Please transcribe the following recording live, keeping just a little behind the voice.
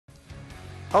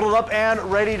Huddled up and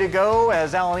ready to go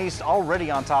as Allen East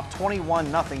already on top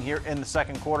 21-0 here in the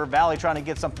second quarter. Valley trying to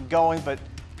get something going, but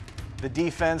the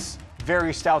defense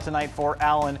very stout tonight for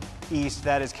Allen East.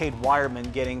 That is Cade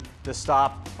Wireman getting the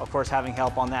stop, of course having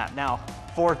help on that. Now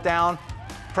fourth down,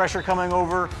 pressure coming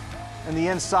over in the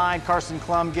inside. Carson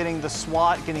Klum getting the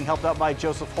swat, getting helped out by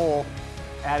Joseph Hull,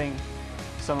 adding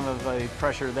some of the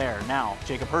pressure there. Now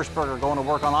Jacob Hirschberger going to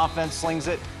work on offense, slings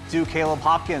it to Caleb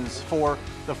Hopkins for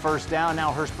the first down.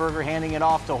 Now Hirschberger handing it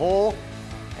off to Hull,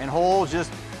 and Hull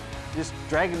just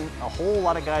dragging a whole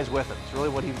lot of guys with him. It's really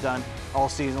what he's done all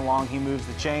season long. He moves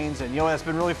the chains, and you know that's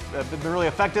been really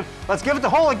effective. Let's give it to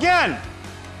Hull again.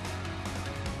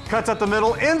 Cuts up the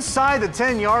middle inside the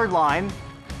 10-yard line.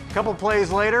 A couple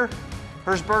plays later,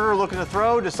 Hirschberger looking to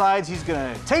throw, decides he's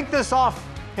going to take this off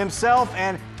himself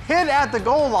and hit at the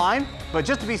goal line, but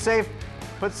just to be safe,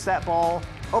 puts that ball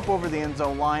up over the end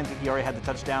zone line. I think he already had the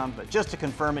touchdown, but just to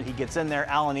confirm it, he gets in there.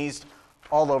 Allen East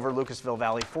all over Lucasville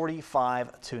Valley,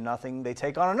 45-0. They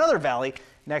take on another Valley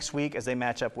next week as they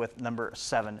match up with number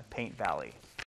 7 Paint Valley.